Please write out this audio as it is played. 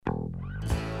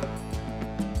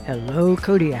Hello,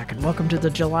 Kodiak, and welcome to the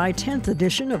July 10th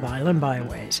edition of Island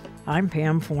Byways. I'm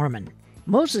Pam Foreman.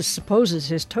 Moses supposes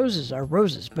his toeses are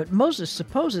roses, but Moses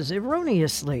supposes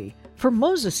erroneously. For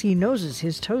Moses he knows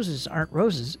his toeses aren't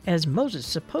roses, as Moses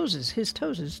supposes his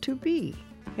toeses to be.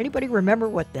 Anybody remember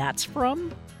what that's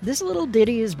from? This little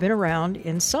ditty has been around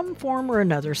in some form or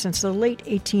another since the late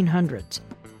 1800s.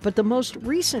 But the most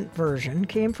recent version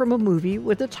came from a movie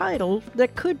with a title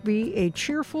that could be a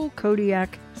cheerful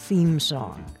Kodiak theme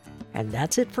song. And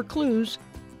that's it for clues.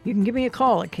 You can give me a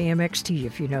call at KMXT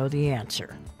if you know the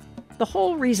answer. The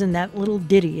whole reason that little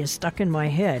ditty is stuck in my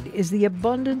head is the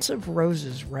abundance of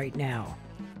roses right now.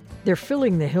 They're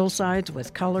filling the hillsides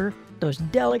with color, those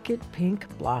delicate pink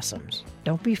blossoms.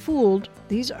 Don't be fooled,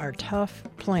 these are tough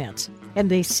plants, and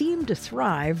they seem to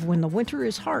thrive when the winter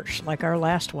is harsh like our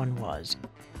last one was.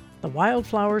 The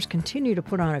wildflowers continue to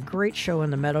put on a great show in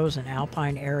the meadows and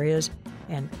alpine areas.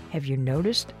 And have you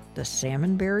noticed the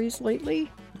salmon berries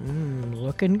lately?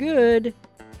 Looking good.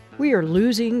 We are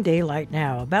losing daylight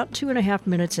now, about 2.5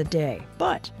 minutes a day,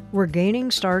 but we're gaining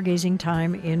stargazing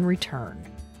time in return.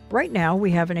 Right now,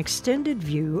 we have an extended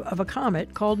view of a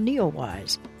comet called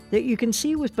Neowise that you can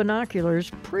see with binoculars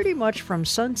pretty much from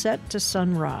sunset to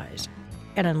sunrise.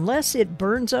 And unless it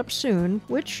burns up soon,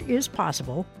 which is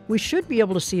possible, we should be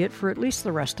able to see it for at least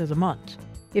the rest of the month.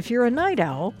 If you're a night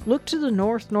owl, look to the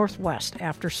north-northwest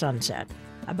after sunset,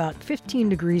 about 15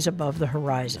 degrees above the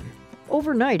horizon.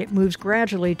 Overnight, it moves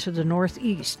gradually to the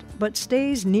northeast, but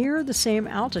stays near the same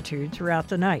altitude throughout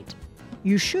the night.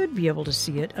 You should be able to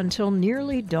see it until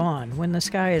nearly dawn, when the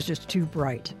sky is just too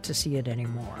bright to see it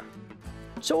anymore.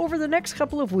 So over the next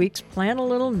couple of weeks, plan a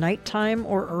little nighttime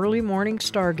or early morning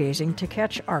stargazing to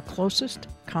catch our closest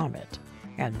comet.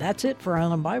 And that's it for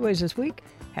Island Byways this week.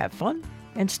 Have fun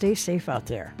and stay safe out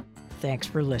there. Thanks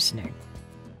for listening.